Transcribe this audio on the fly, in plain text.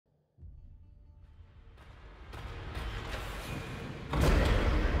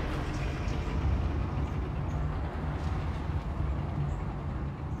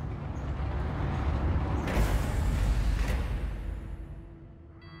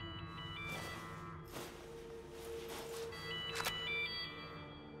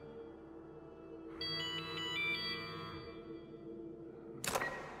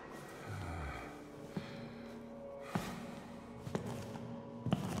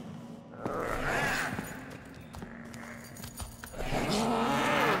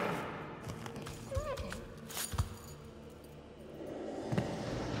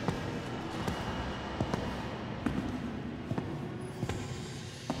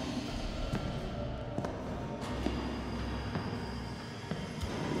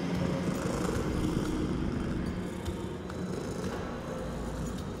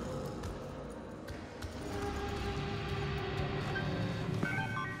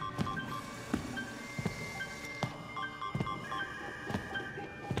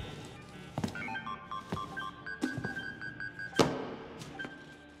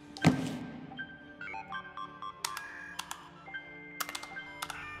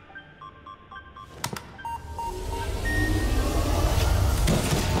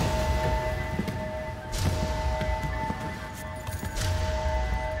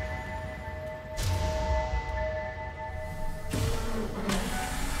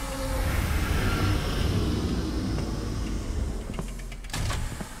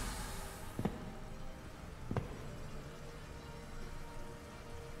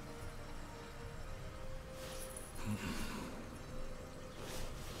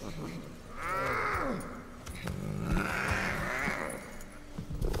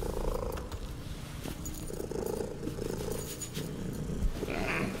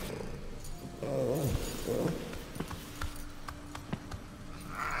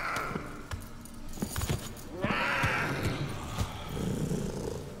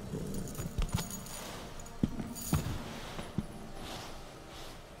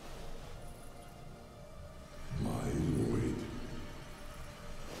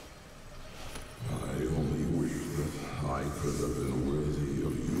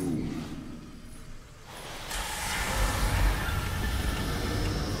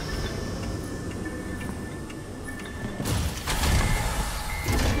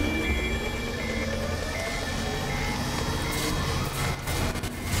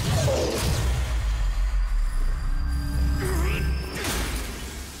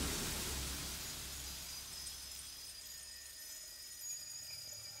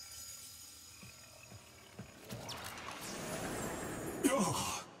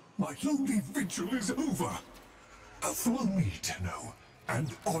Ah, my lonely vigil is over. Follow me, Tenno,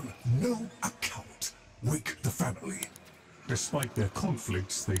 and on no account wake the family. Despite their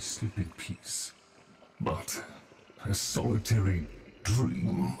conflicts, they sleep in peace. But a solitary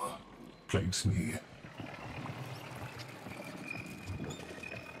dream plagues me.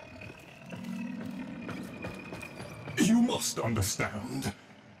 You must understand,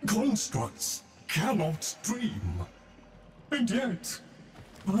 constructs cannot dream. And yet,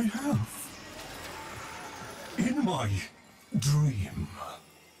 I have. In my dream,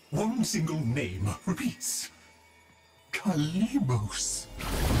 one single name repeats. Kalimos.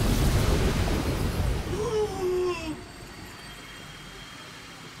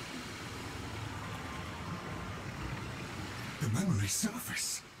 The memory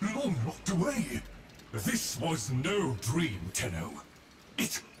surface, long locked away. This was no dream, Tenno.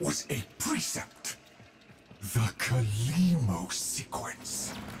 It was a precept. The Kalimos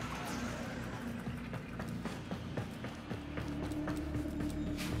sequence.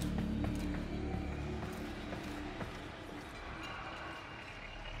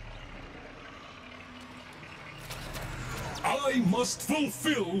 I must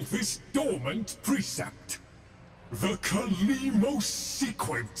fulfill this dormant precept. The Kalimos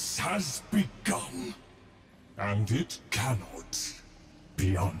sequence has begun, and it cannot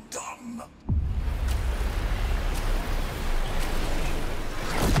be undone.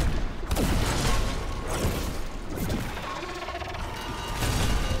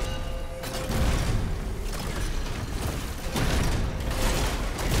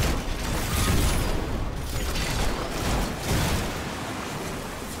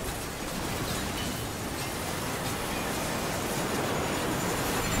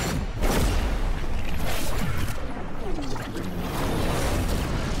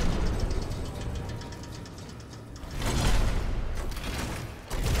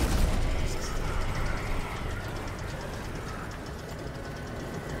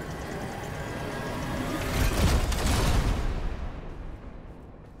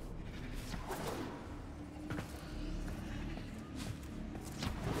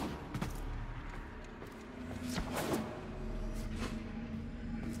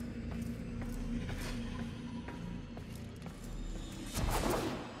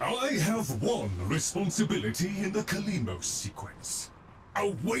 I have one responsibility in the Kalimos sequence.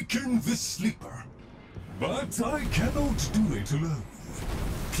 Awaken the sleeper. But I cannot do it alone.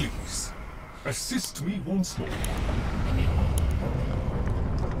 Please, assist me once more.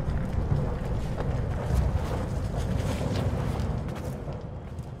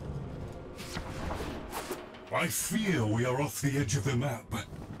 I fear we are off the edge of the map,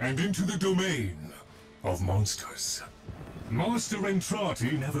 and into the domain of monsters. Master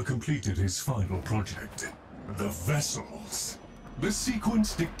Entrati never completed his final project, the vessels. The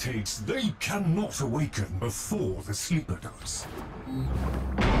sequence dictates they cannot awaken before the sleeper does.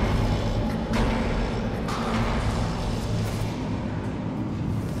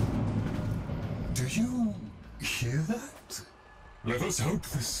 Do you hear that? Let us hope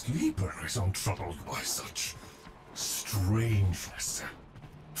the sleeper is untroubled by such strangeness.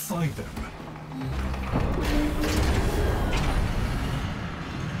 Find them.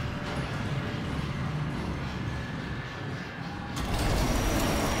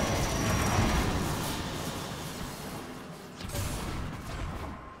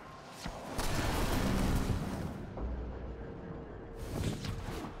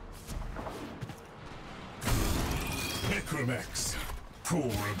 Necromex, poor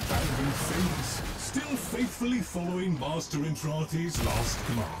abandoned things, still faithfully following Master Entrati's last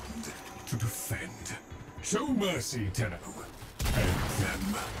command, to defend. Show mercy, Tenno. End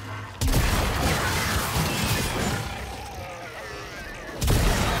them.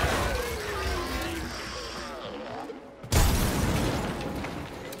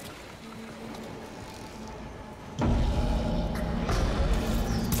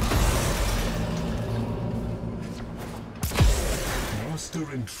 Master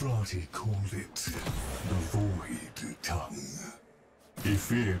Entrati called it the Void Tongue. He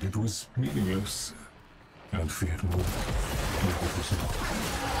feared it was meaningless, and feared more if it was not.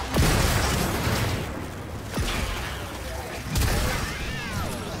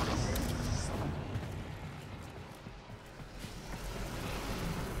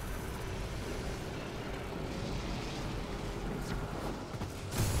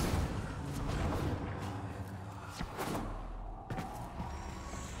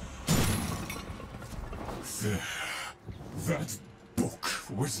 That book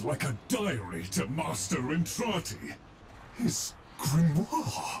was like a diary to Master Entrati. His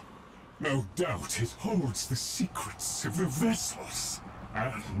grimoire. No doubt it holds the secrets of the vessels.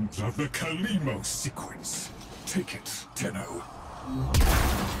 And of the Kalimo sequence. Take it, Tenno.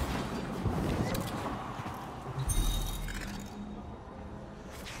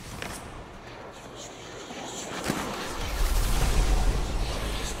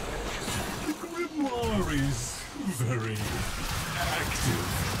 The grimoire is very active.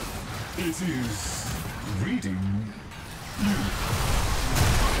 It is reading you.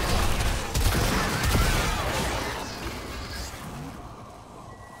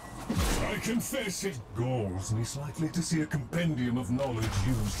 I confess it galls me slightly to see a compendium of knowledge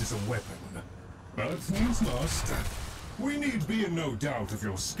used as a weapon. But needs must. We need be in no doubt of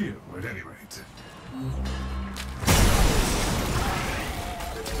your skill, at any rate.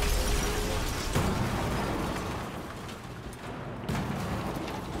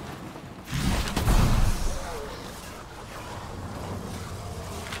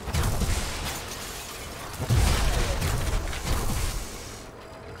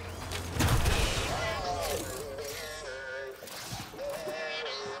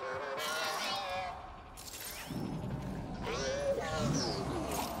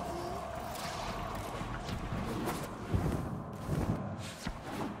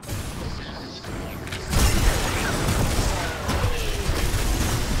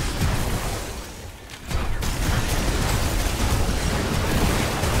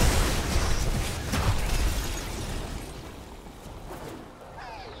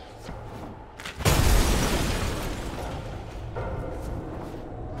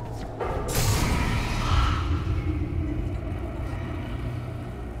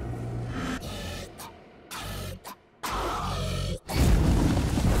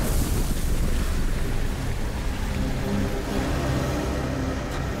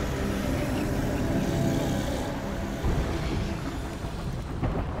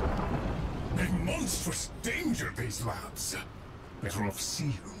 Monstrous danger, these labs. Better off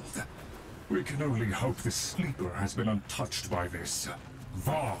sealed. We can only hope the sleeper has been untouched by this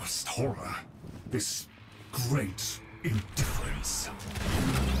vast horror. This great indifference.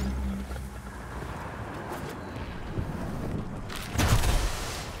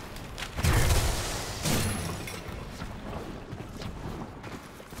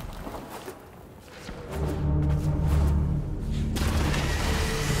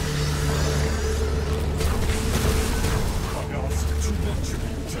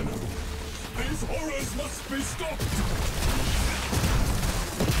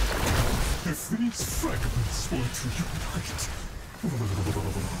 If these fragments were to unite...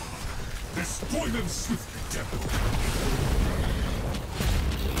 Destroy them swiftly, Devil!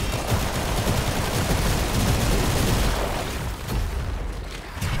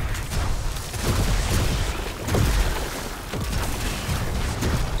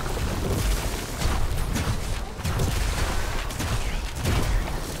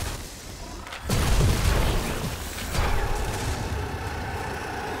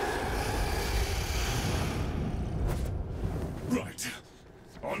 Right.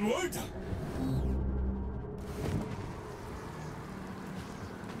 Onward!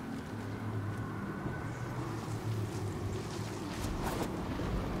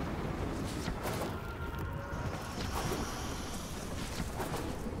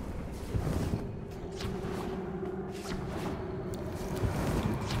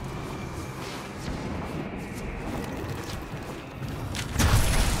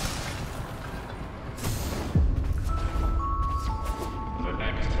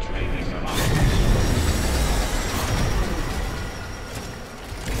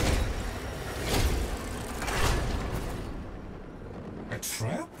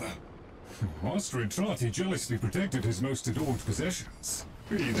 Trap? Master Entrati jealously protected his most adored possessions,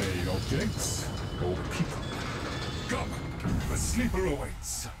 be they objects or people. Come, the sleeper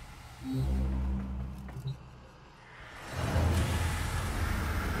awaits.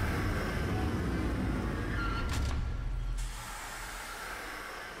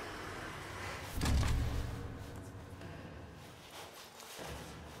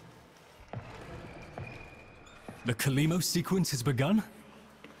 The Kalimo sequence has begun?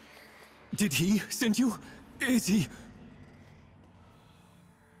 Did he send you? Is he?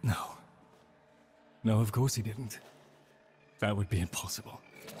 No. No, of course he didn't. That would be impossible.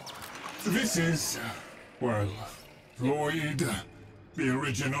 This is, well, Lloyd, the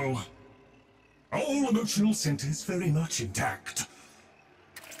original. All emotional centers very much intact.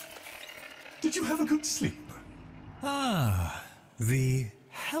 Did you have a good sleep? Ah, the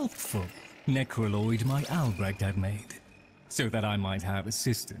helpful necroloid my Albrecht had made, so that I might have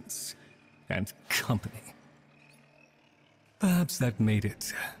assistance and company. Perhaps that made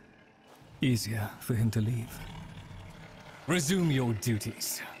it easier for him to leave. Resume your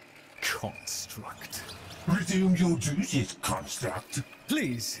duties, construct. Resume your duties, construct.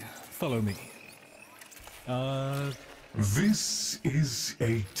 Please, follow me. This is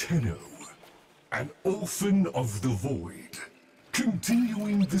a Tenno, an orphan of the void,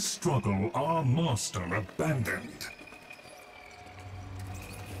 continuing the struggle our master abandoned.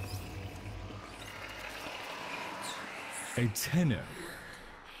 A Tenno?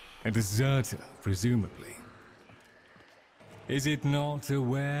 A deserter, presumably. Is it not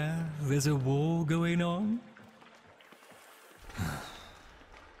aware there's a war going on?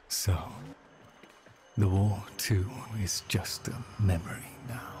 So, the war too is just a memory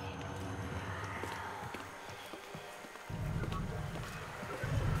now.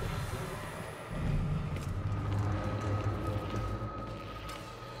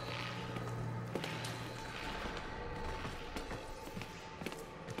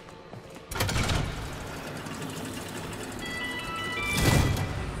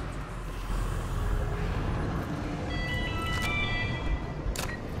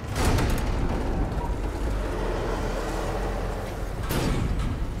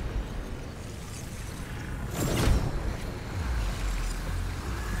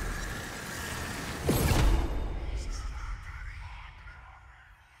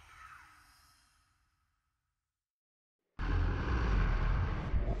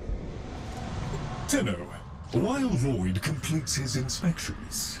 Tenno, while Void completes his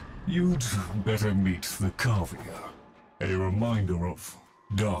inspections, you'd better meet the Carvier, a reminder of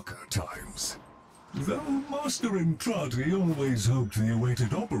darker times. Though Master Entrati always hoped the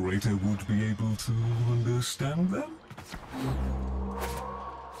awaited operator would be able to understand them.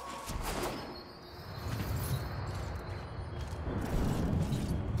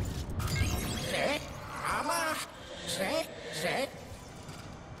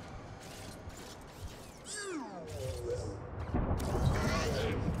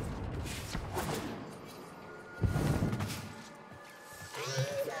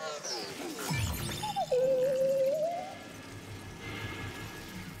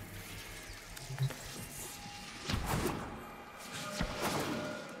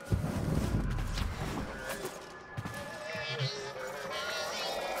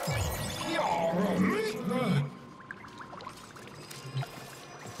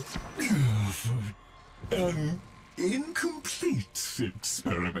 An incomplete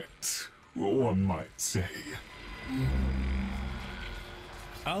experiment, one might say.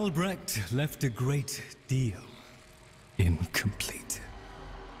 Albrecht left a great deal incomplete.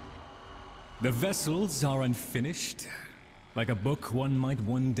 The vessels are unfinished, like a book one might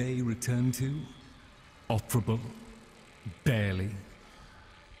one day return to. Operable, barely.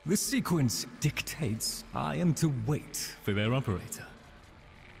 The sequence dictates I am to wait for their operator.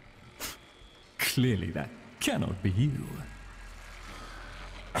 Clearly that cannot be you.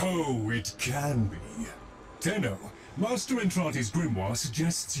 Oh, it can be. Tenno, Master Entrati's grimoire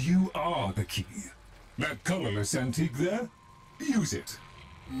suggests you are the key. That colorless antique there? Use it.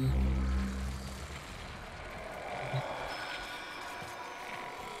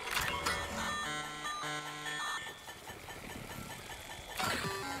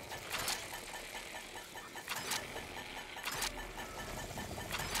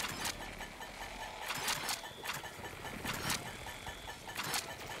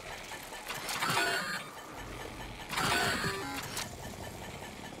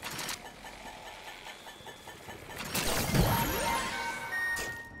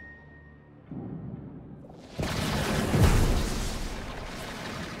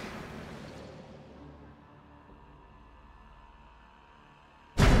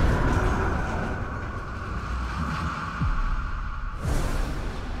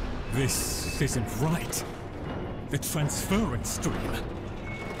 This isn't right. The transference stream.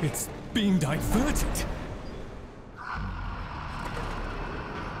 It's being diverted.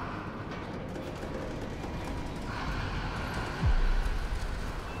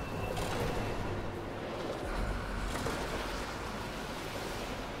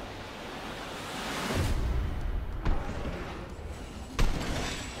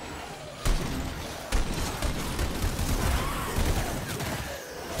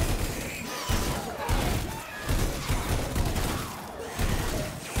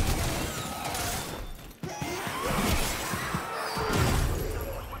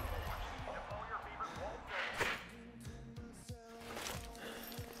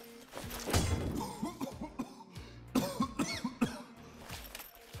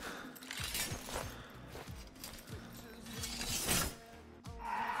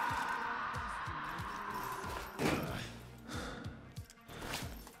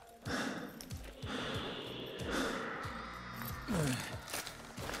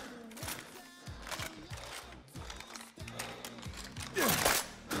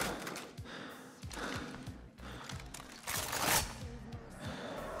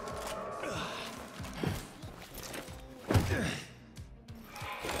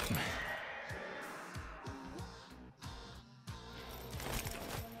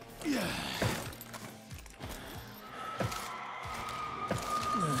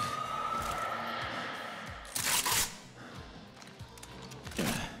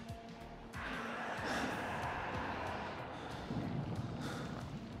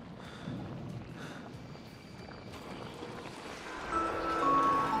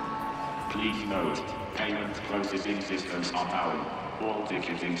 Please note, payment processing systems are down. All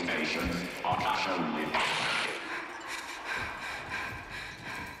ticketing stations are cash only.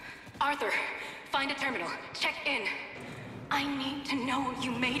 Arthur, find a terminal. Check in. I need to know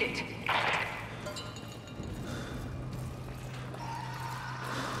you made it.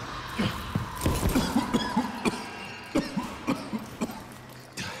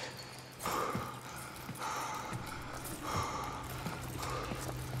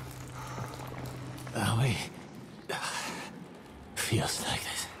 Feels like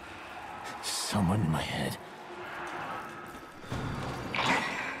there's someone in my head.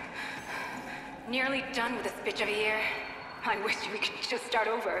 Nearly done with this bitch of a year. I wish we could just start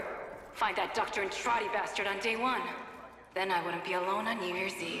over. Find that Doctor and Trotty bastard on day one. Then I wouldn't be alone on New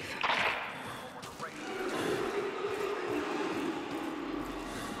Year's Eve.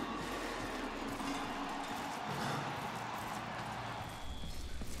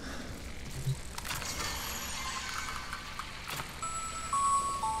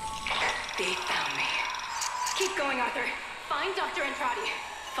 They found me. Keep going, Arthur. Find Dr. Entrati.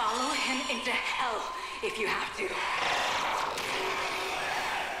 Follow him into hell if you have to.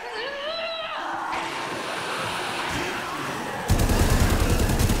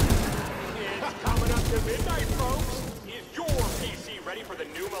 It's coming up to midnight, folks. Is your PC ready for the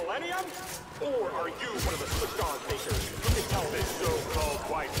new millennium? Or are you one of the switched-on thinkers who can tell this so-called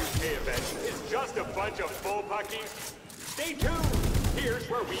Y2K event is just a bunch of bullpuckies? Stay tuned. Here's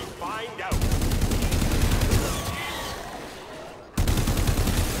where we find out.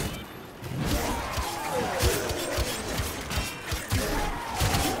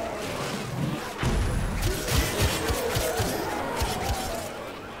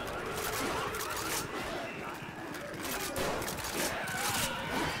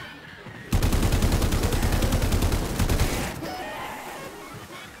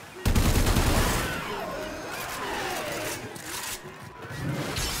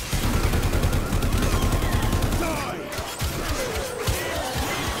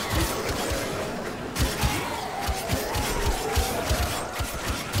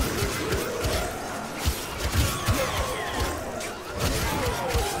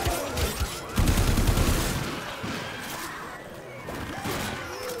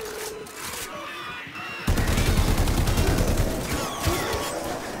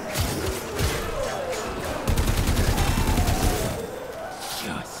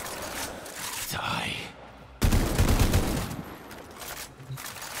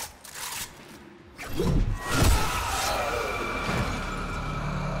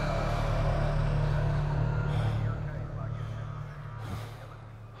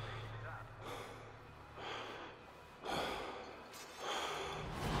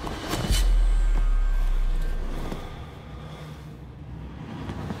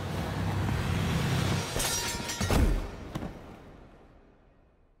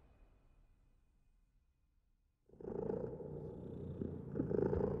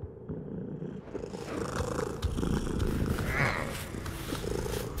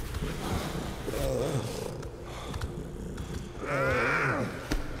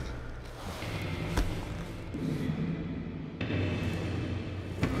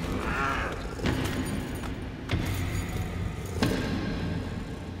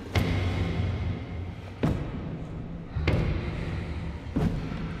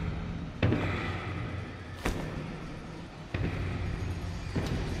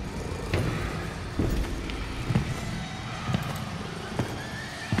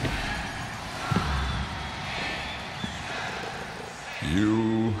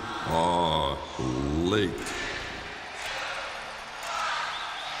 You are late.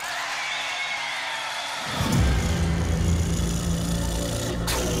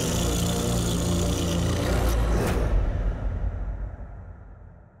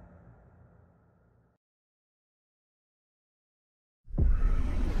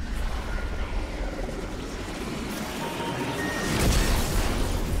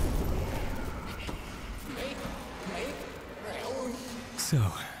 So,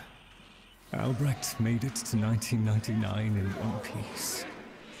 Albrecht made it to 1999 in one piece.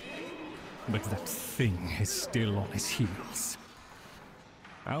 But that thing is still on his heels.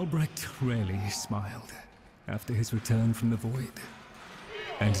 Albrecht rarely smiled after his return from the void.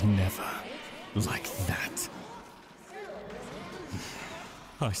 And never like that.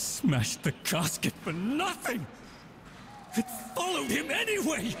 I smashed the casket for nothing! It followed him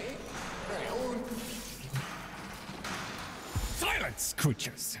anyway! Silence,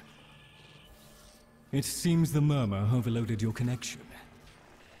 creatures! It seems the murmur overloaded your connection.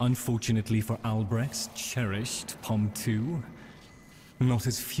 Unfortunately for Albrecht's cherished POM 2, not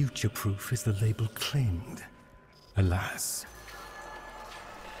as future-proof as the label claimed. Alas.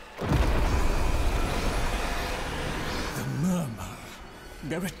 The murmur.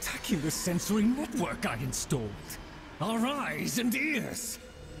 They're attacking the sensory network I installed. Our eyes and ears.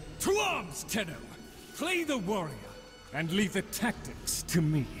 To arms, Tenno! Play the warrior, and leave the tactics to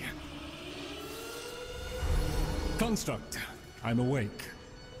me. Construct, I'm awake.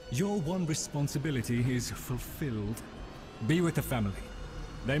 Your one responsibility is fulfilled. Be with the family.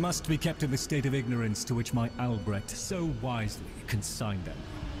 They must be kept in the state of ignorance to which my Albrecht so wisely consigned them.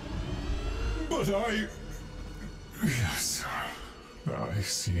 But I... Yes, I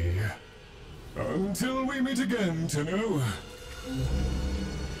see. Until we meet again, Tenno.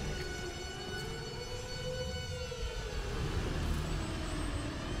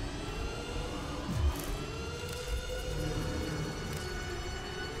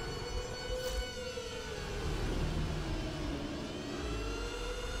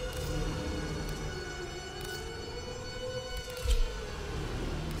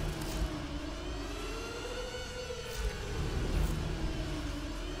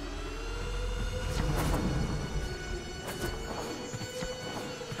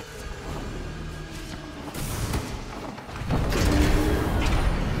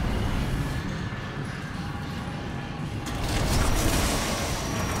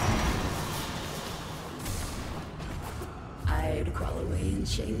 I'd crawl away in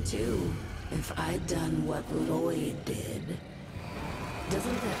shame too, if I'd done what Lloyd did.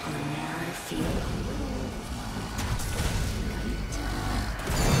 Doesn't that honor feel a little...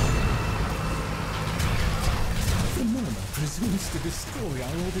 The murmur presumes to destroy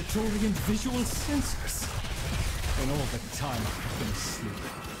our auditory and visual senses. In all the time I've been asleep,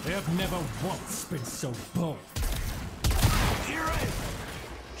 they have never once been so bold.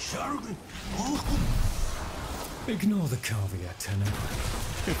 Ignore the caveat, Tenno.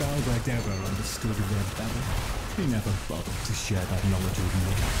 If Albrecht ever understood their battle, he never bothered to share that knowledge with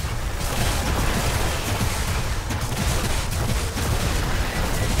me.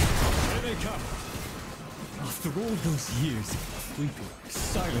 Here they come! After all those years of creeping,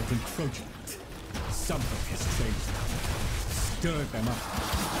 silent encroachment, something has changed them. Stirred them up.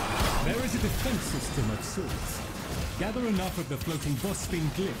 There is a defense system of sorts. Gather enough of the floating Vosphine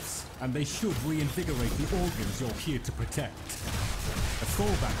glyphs, and they should reinvigorate the organs you're here to protect. A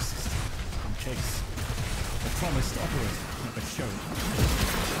fallback system, in case. The promised operator never shown.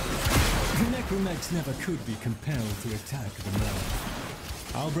 The necromegs never could be compelled to attack the murder.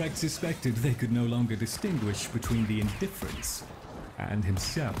 Albrecht suspected they could no longer distinguish between the indifference and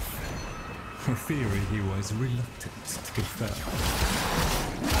himself. A theory he was reluctant to confirm.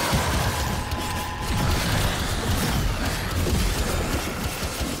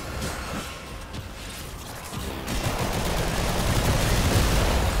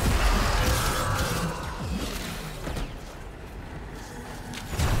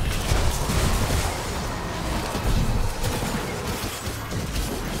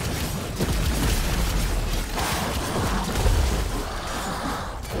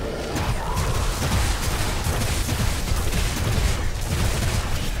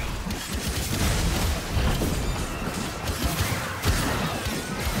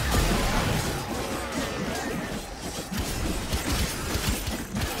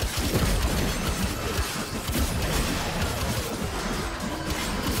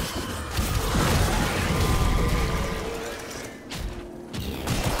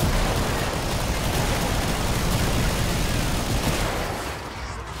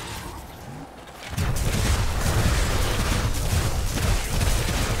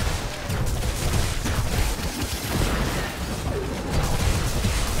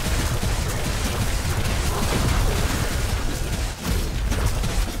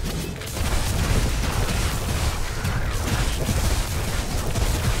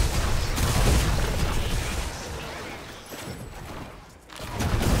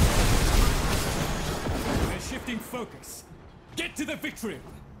 Focus! Get to the victory!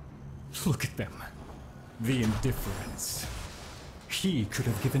 Look at them. The indifference. He could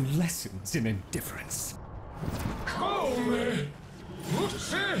have given lessons in indifference. Come!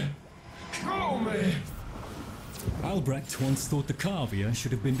 Come! Albrecht once thought the Cavia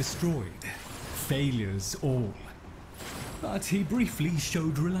should have been destroyed. Failures all. But he briefly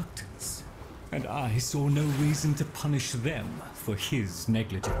showed reluctance, and I saw no reason to punish them for his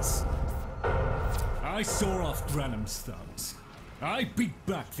negligence. I saw off Branham's thumbs. I beat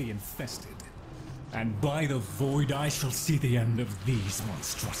back the infested. And by the void I shall see the end of these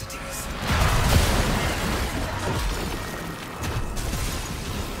monstrosities.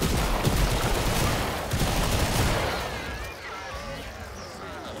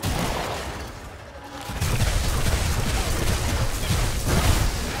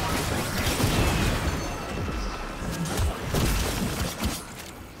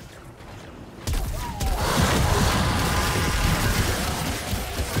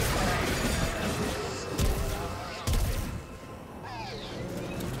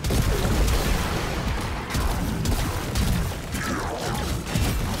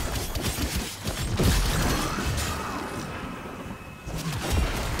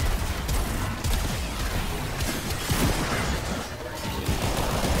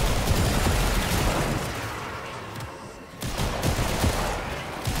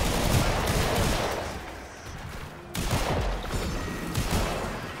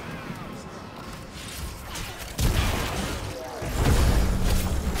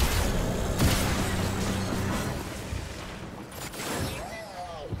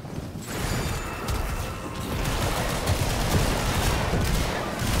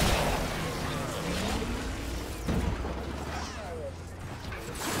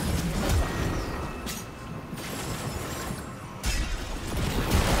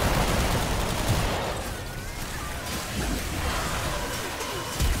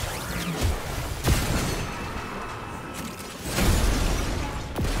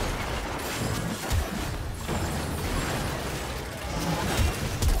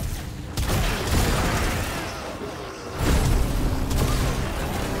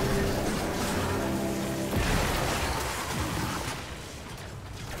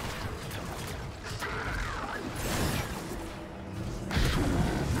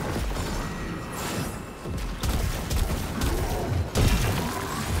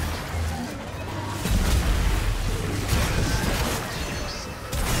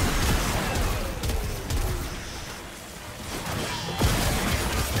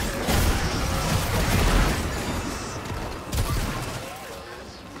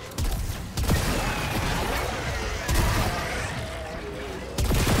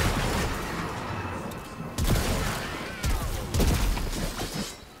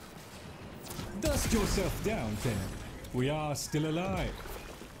 Dust yourself down, Tenant. We are still alive.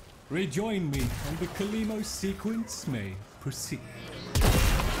 Rejoin me, and the Kalimo sequence may proceed.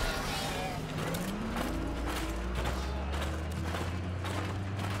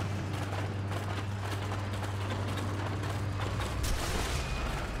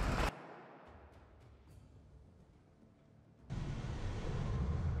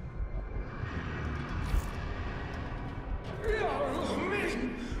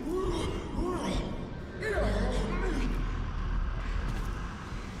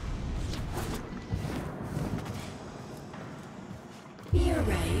 You're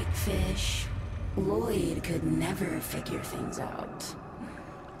right, Fish. Lloyd could never figure things out.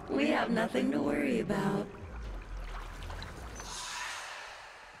 We have nothing to worry about.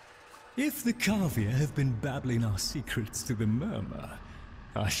 If the Cavia have been babbling our secrets to the Murmur,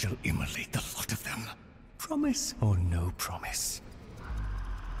 I shall immolate the lot of them. Promise or no promise?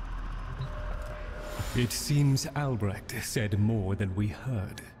 It seems Albrecht said more than we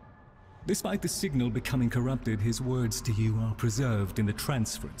heard. Despite the signal becoming corrupted, his words to you are preserved in the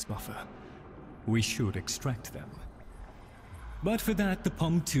transference buffer. We should extract them. But for that, the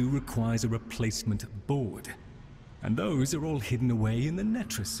POM-2 requires a replacement board. And those are all hidden away in the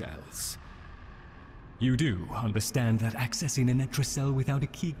Netracelles. You do understand that accessing a Netracell without a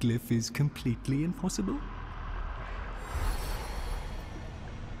key glyph is completely impossible?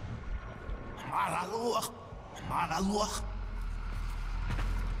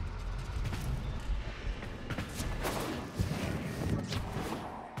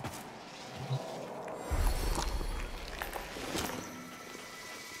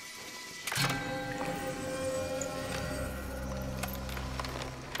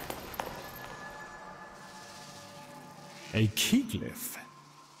 A key glyph?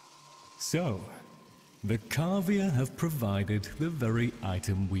 So, the Cavia have provided the very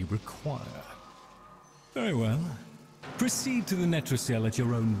item we require. Very well. Proceed to the Netracell at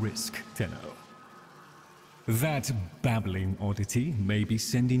your own risk, Tenno. That babbling oddity may be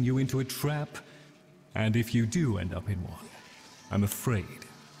sending you into a trap, and if you do end up in one, I'm afraid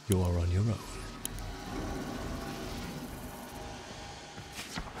you are on your own.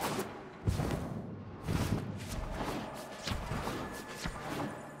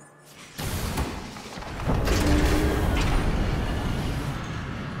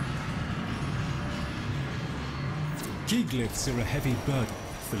 Key glyphs are a heavy burden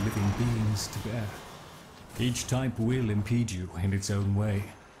for living beings to bear. Each type will impede you in its own way.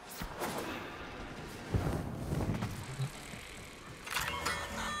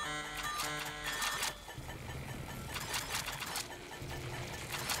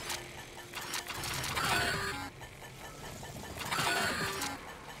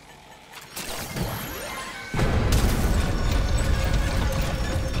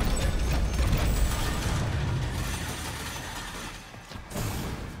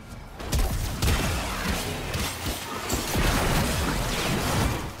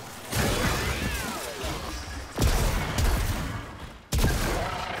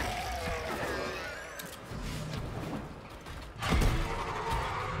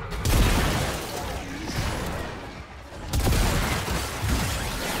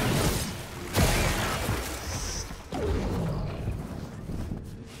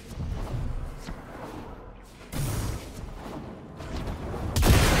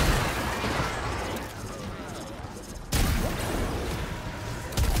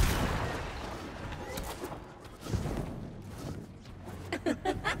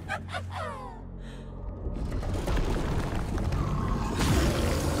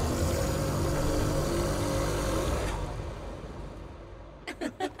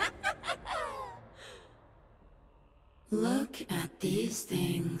 Look at these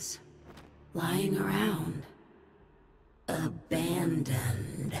things lying around.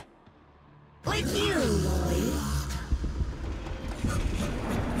 Abandoned. Like you, Lloyd.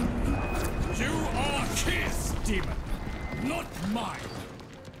 You are his demon, not mine.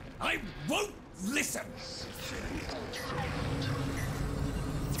 I won't listen.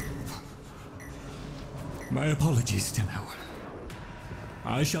 My apologies, Tenno.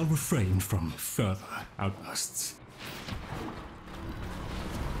 I shall refrain from further outbursts.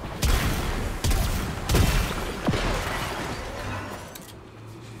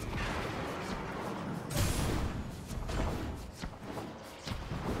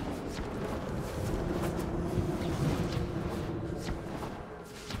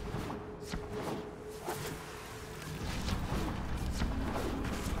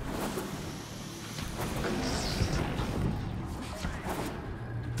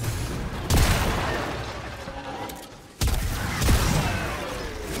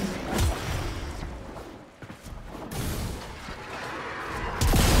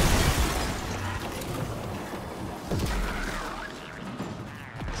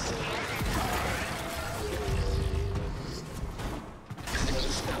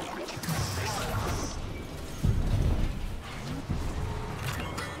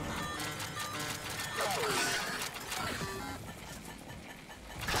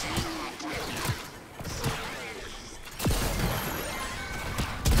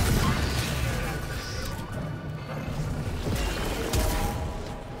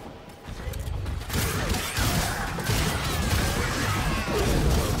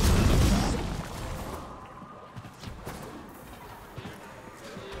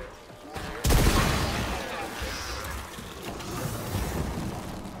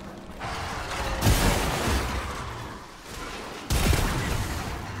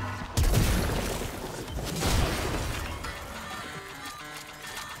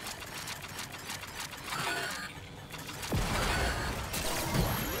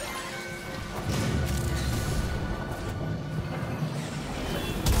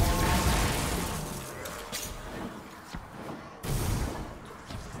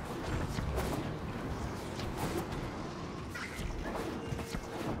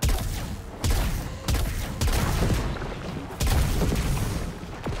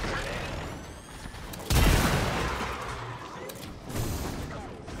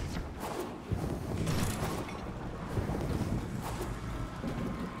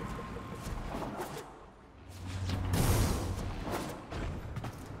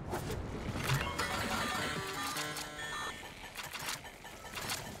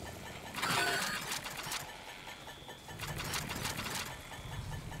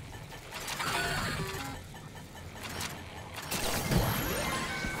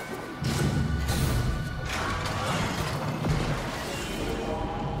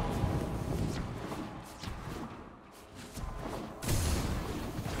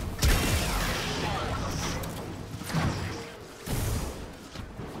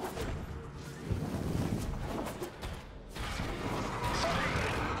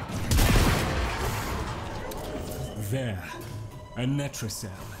 There, a Netracell.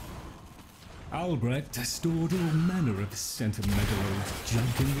 Albrecht stored all manner of sentimental old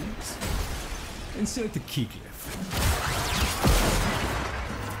junk in these. Insert the keycliff.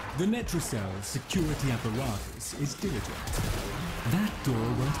 The Netracell's security apparatus is diligent. That door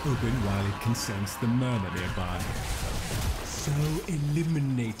won't open while it can sense the murmur nearby. So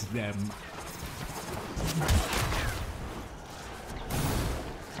eliminate them.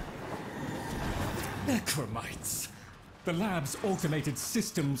 Necromites! The lab's automated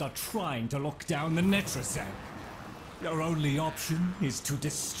systems are trying to lock down the Netracell. Your only option is to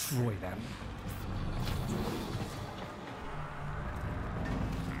destroy them.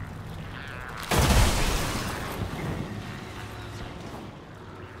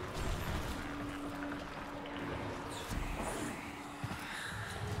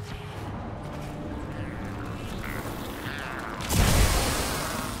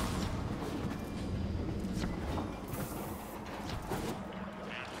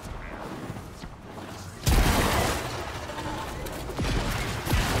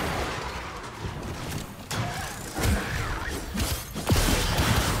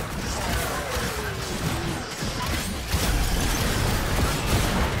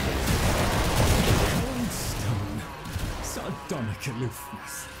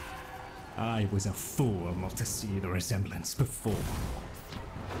 Aloofness. I was a fool not to see the resemblance before.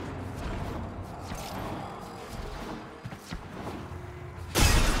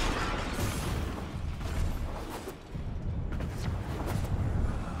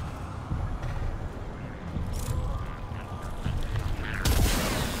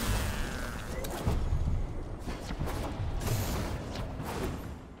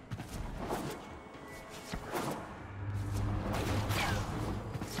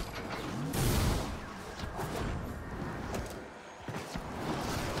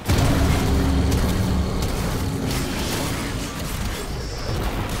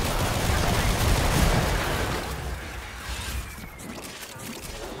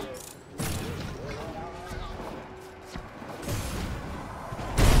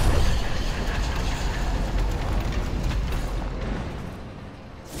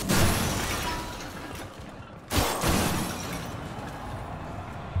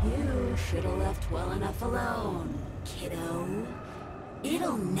 Should've left well enough alone, kiddo.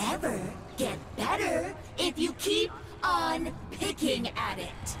 It'll never get better if you keep on picking at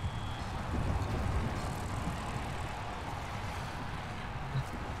it.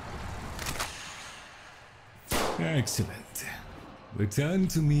 Excellent. Return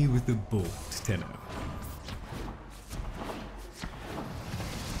to me with the bolt, Tenno.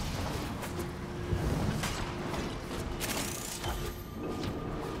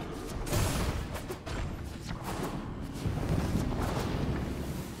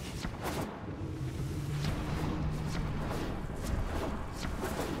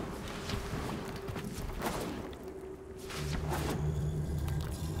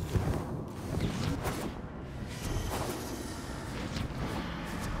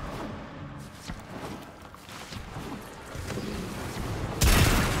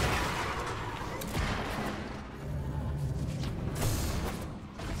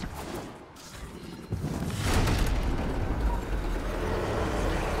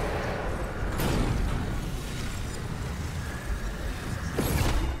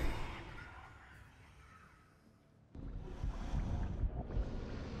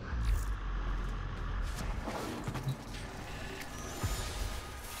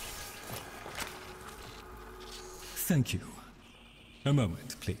 Thank you. A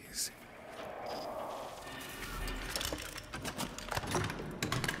moment, please.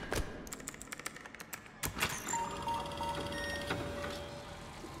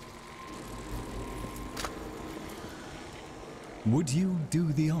 Would you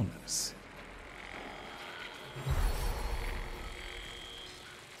do the honors?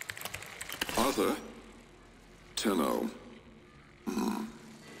 Arthur? Tenno.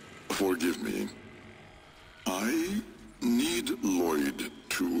 Forgive me. I need Lloyd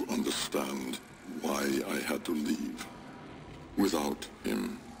to understand why I had to leave without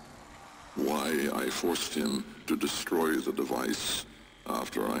him. Why I forced him to destroy the device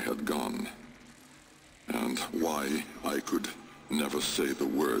after I had gone. And why I could never say the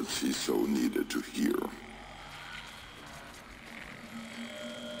words he so needed to hear.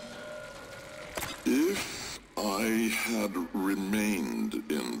 If I had remained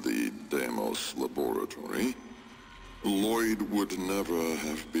in the Deimos laboratory, Lloyd would never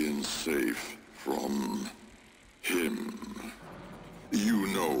have been safe from him. You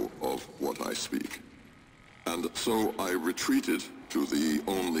know of what I speak. And so I retreated to the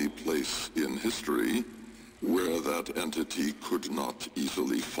only place in history where that entity could not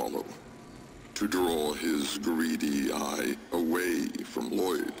easily follow, to draw his greedy eye away from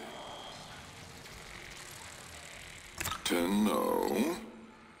Lloyd. Tenno,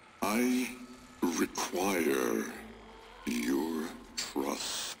 I require your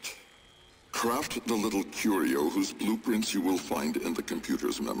trust. Craft the little curio whose blueprints you will find in the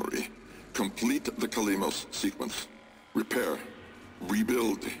computer's memory. Complete the Kalemos sequence. Repair.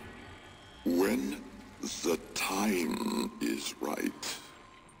 Rebuild. When the time is right,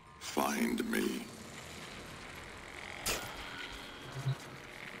 find me.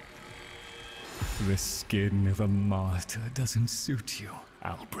 The skin of a martyr doesn't suit you,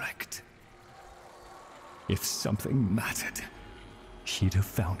 Albrecht. If something mattered, he'd have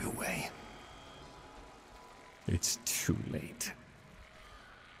found a way. It's too late.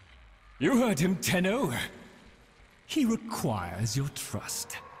 You heard him, Tenno. He requires your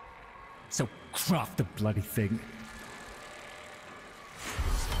trust. So craft the bloody thing.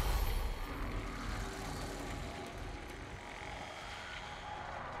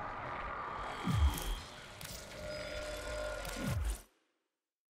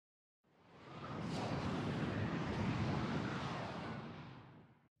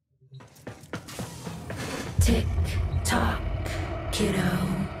 Tick-tock, kiddo.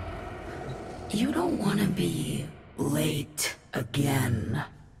 You don't want to be late again,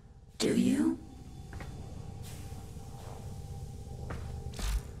 do you?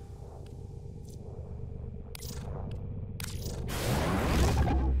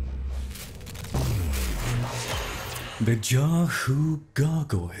 The Jahu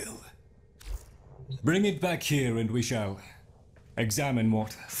gargoyle. Bring it back here and we shall examine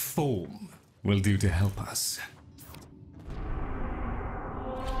what form will do to help us.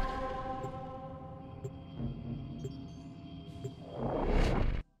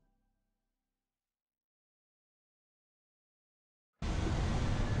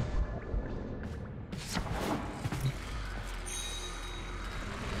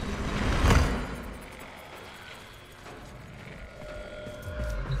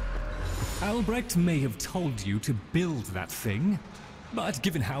 Albrecht may have told you to build that thing, but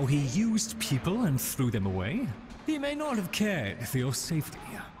given how he used people and threw them away, he may not have cared for your safety.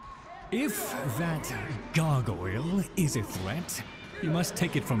 If that gargoyle is a threat, you must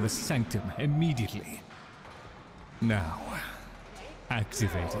take it from the sanctum immediately. Now,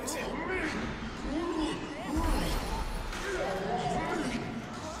 activate it.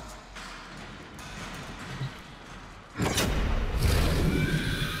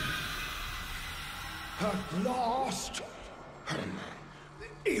 At last!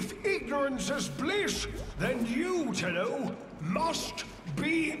 If ignorance is bliss, then you, Tenno, must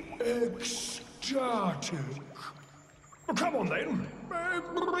be ecstatic. Come on then,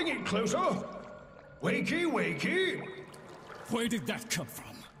 bring it closer. Wakey, wakey. Where did that come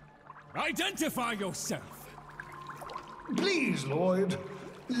from? Identify yourself! Please, Lloyd,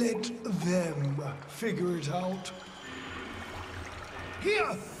 let them figure it out.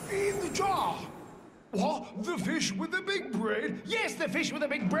 Here, in the jar. What? The fish with the big brain? Yes, the fish with the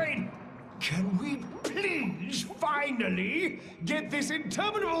big brain! Can we please finally get this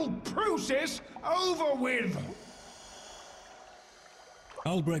interminable process over with?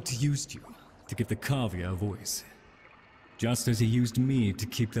 Albrecht used you to give the Cavia a voice, just as he used me to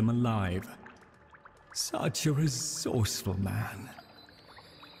keep them alive. Such a resourceful man.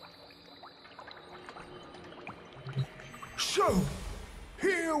 So,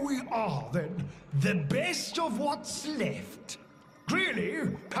 here we are then, the best of what's left.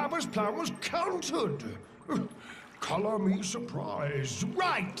 Clearly, Papa's plan was countered. Color me surprised.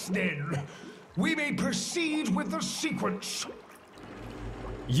 Right then, we may proceed with the sequence.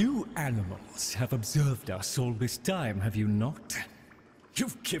 You animals have observed us all this time, have you not?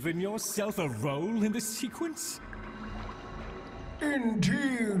 You've given yourself a role in the sequence?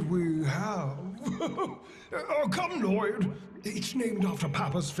 Indeed we have. Oh, come, Lloyd. It's named after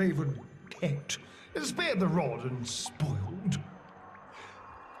Papa's favorite pet. Spare the rod and spoiled.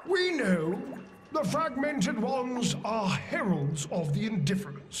 We know the fragmented ones are heralds of the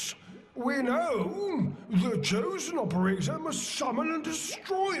indifference. We know the chosen operator must summon and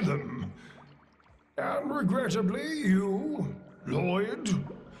destroy them. And regrettably, you, Lloyd,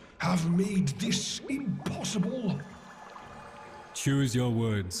 have made this impossible. Choose your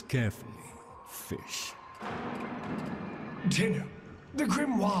words carefully, fish. Tenno, the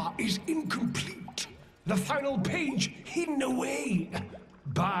grimoire is incomplete. The final page hidden away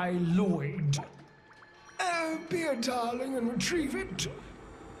by Lloyd. Be a darling and retrieve it.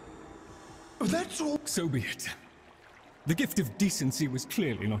 That's all. So be it. The gift of decency was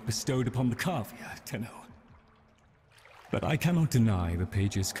clearly not bestowed upon the Cavia, Tenno. But I cannot deny the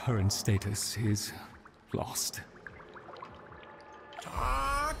page's current status is lost.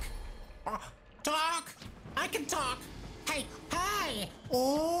 Talk? Talk? I can talk. Hey, hey!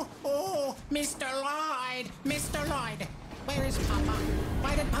 Oh, Mr. Lloyd! Mr. Lloyd! Where is Papa?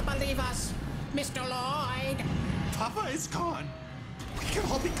 Why did Papa leave us? Mr. Lloyd! Papa is gone. We can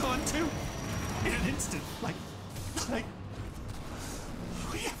all be gone too. In an instant. Like...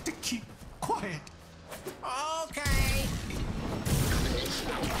 We have to keep quiet. Okay.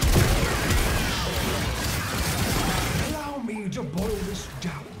 Allow me to boil this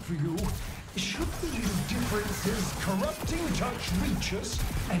down for you. Should the little differences corrupting touch reach us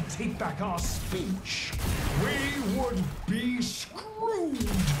and take back our speech, we would be screwed.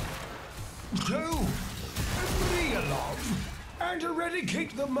 So, be alive and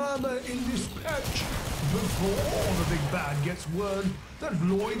eradicate the murmur in this patch before the big bad gets word that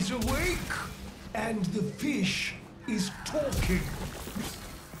Lloyd's awake and the fish is talking.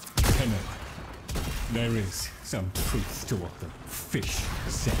 Tenno, there is some truth to what the fish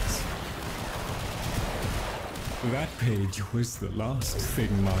says. That page was the last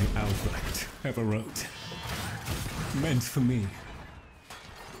thing my Albrecht ever wrote. Meant for me.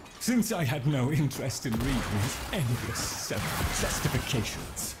 Since I had no interest in reading his endless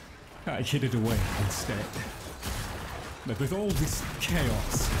self-justifications, I hid it away instead. But with all this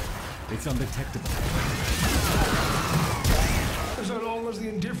chaos, it's undetectable. So long as the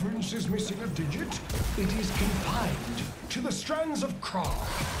indifference is missing a digit, it is confined to the strands of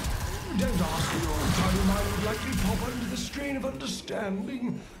craft. Don't ask me, your tiny mind would likely pop under the strain of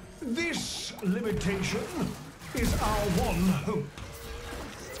understanding. This limitation is our one hope.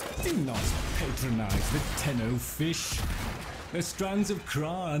 Do not patronize the Tenno fish. The strands of Kra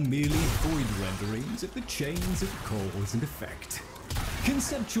are merely void renderings of the chains of cause and effect.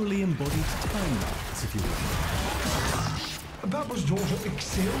 Conceptually embodied timelines, if you will. Papa's daughter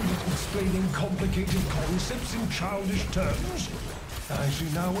excelled at explaining complicated concepts in childish terms. I see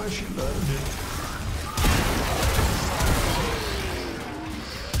now where she learned it.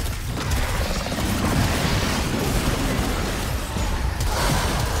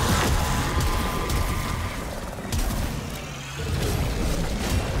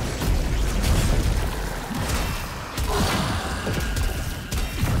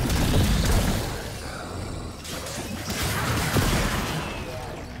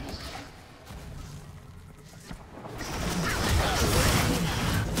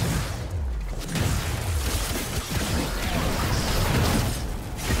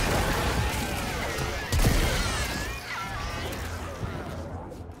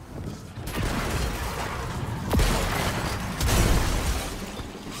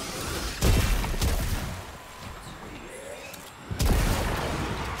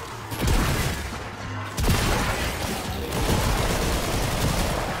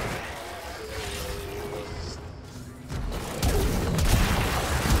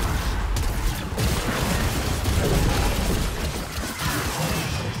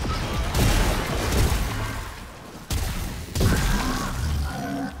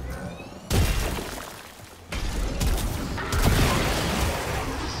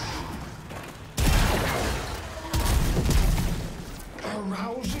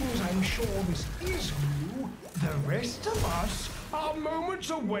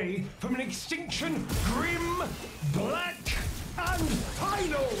 Away from an extinction grim, black, and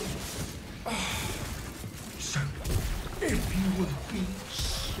final. So, if you would be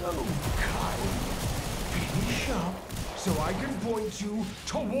so kind, finish up so I can point you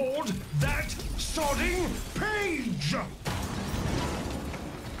toward that sodding page.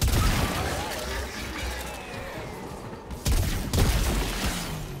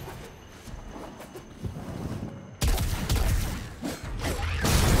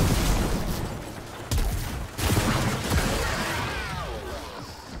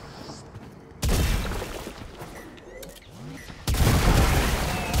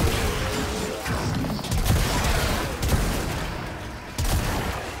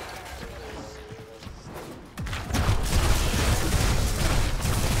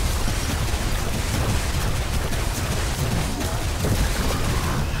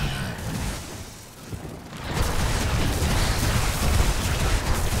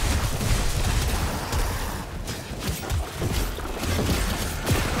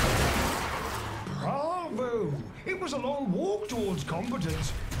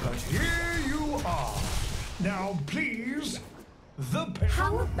 Competence, but here you are. Now, please, the page.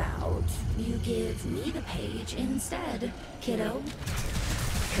 How about you give me the page instead, kiddo?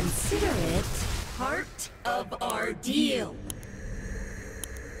 Consider it part of our deal.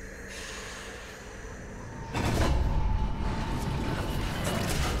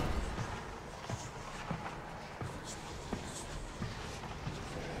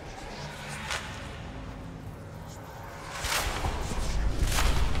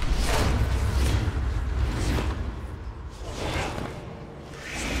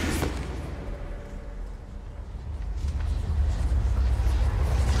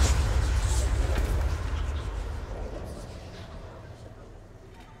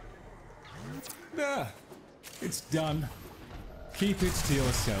 done. Keep it to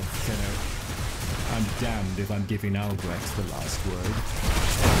yourself, Tenno. I'm damned if I'm giving Albrecht the last word.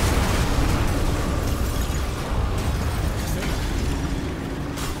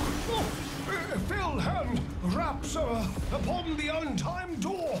 Fell hand raps upon the untimed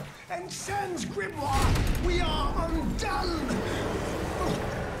door, and sans grimoire, we are undone!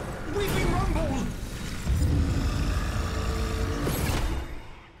 Weeping rumble!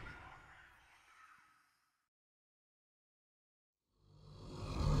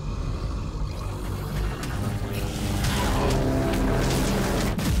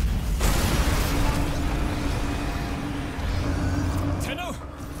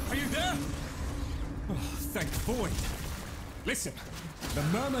 Listen, the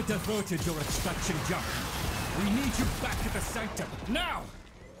Murmur diverted your extraction jump. We need you back at the Sanctum, now!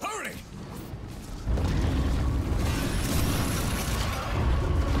 Hurry!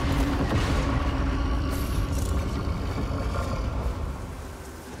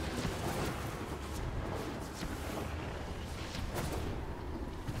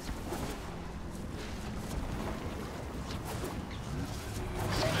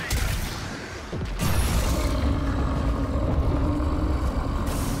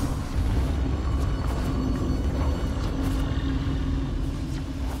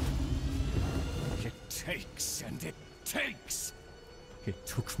 It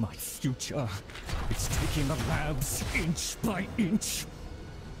took my future. It's taking the labs inch by inch.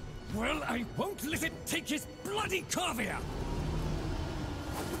 Well, I won't let it take his bloody Carvia!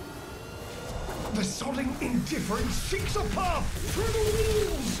 The sodding indifference seeks a path through the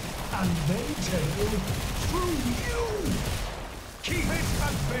walls, and they take through you! Keep it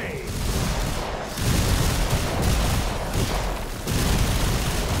at bay!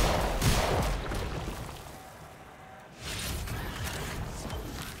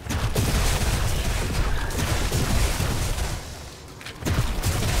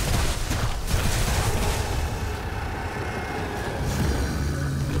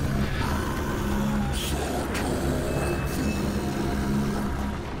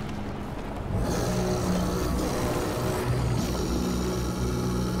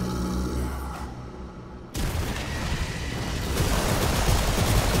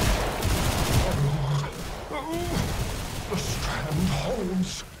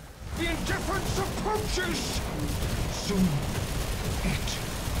 The indifference approaches! Soon, it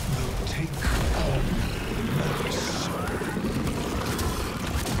will take on malice.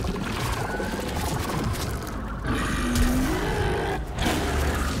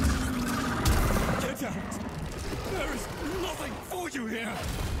 Get out! There is nothing for you here!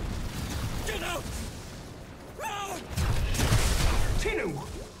 Get out! Now! Tinu!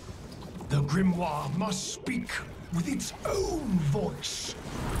 The grimoire must speak with its own voice.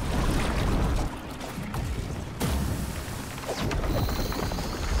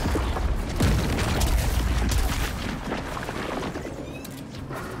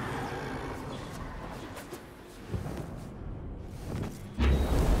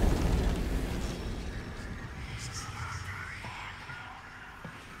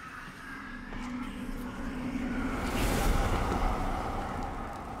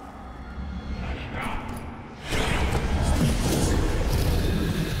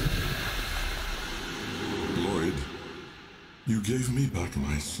 You gave me back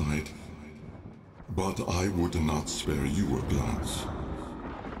my sight, but I would not spare you a glance.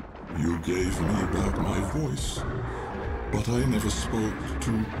 You gave me back my voice, but I never spoke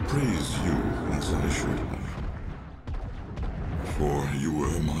to praise you as I should have. For you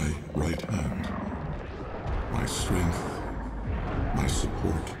were my right hand, my strength, my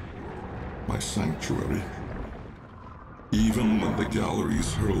support, my sanctuary. Even when the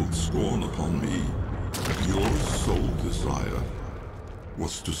galleries hurled scorn upon me, your sole desire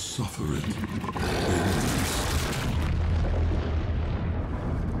was to suffer it in peace.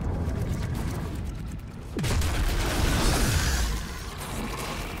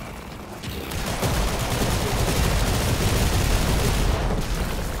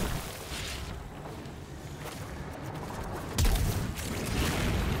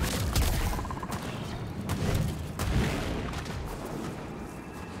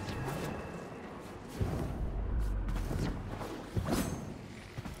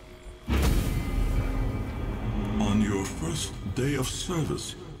 Day of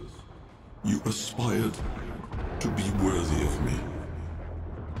service, you aspired to be worthy of me.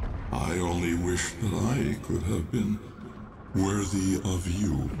 I only wish that I could have been worthy of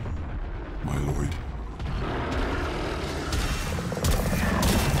you, my lord.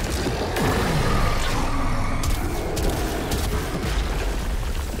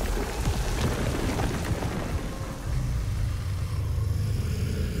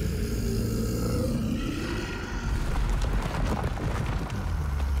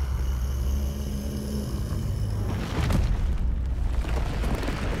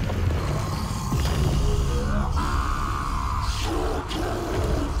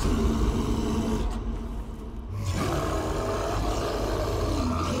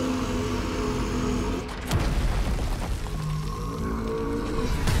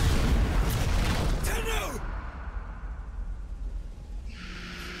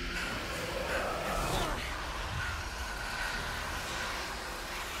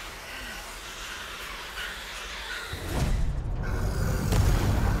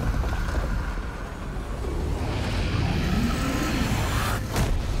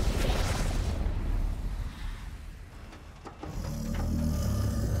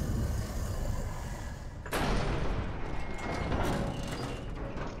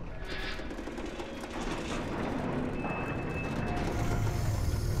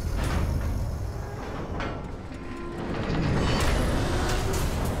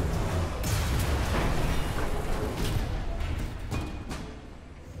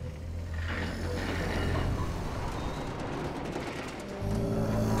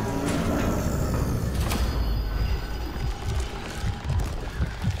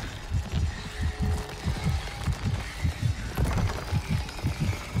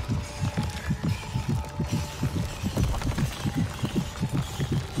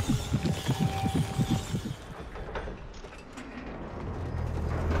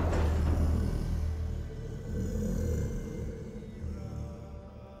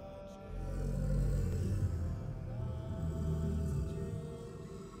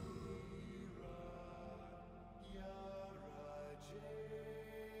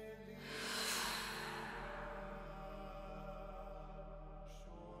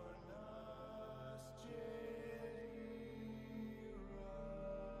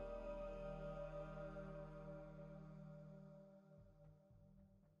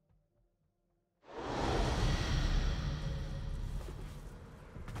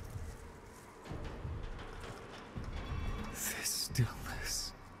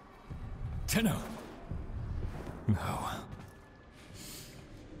 Tenno. No.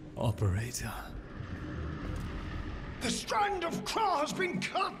 Operator. The strand of claw has been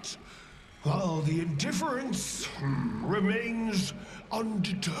cut, while the indifference remains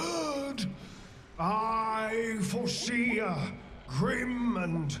undeterred. I foresee a grim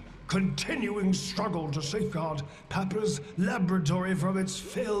and continuing struggle to safeguard Papa's laboratory from its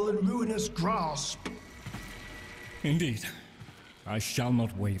fell and ruinous grasp. Indeed. I shall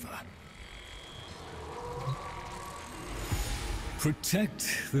not waver.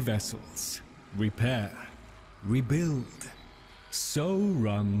 Protect the vessels. Repair. Rebuild. So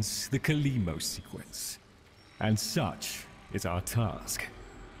runs the Kalimo sequence. And such is our task.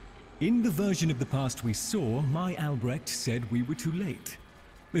 In the version of the past we saw, my Albrecht said we were too late.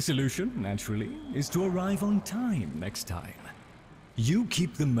 The solution, naturally, is to arrive on time next time. You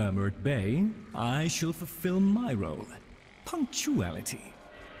keep the murmur at bay, I shall fulfill my role. Punctuality.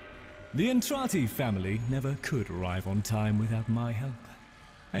 The Entrati family never could arrive on time without my help.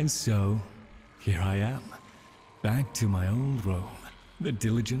 And so, here I am, back to my old role, the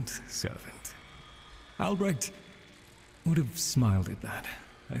diligent servant. Albrecht would have smiled at that,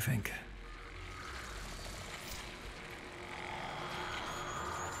 I think.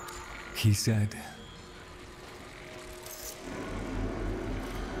 He said,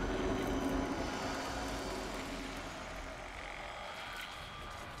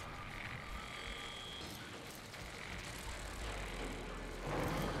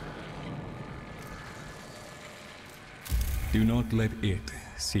 "Do not let it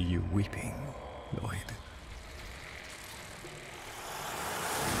see you weeping, Lloyd."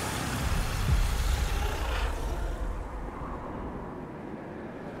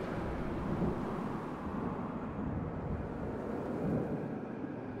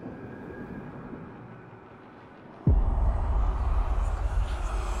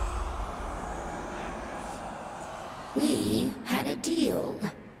 We had a deal.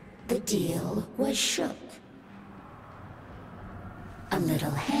 The deal was shook. A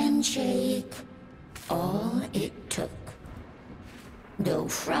little handshake, all it took. Though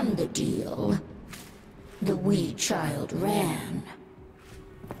from the deal, the wee child ran.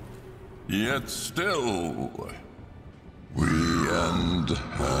 Yet still, we end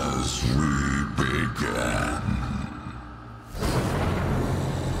as we began.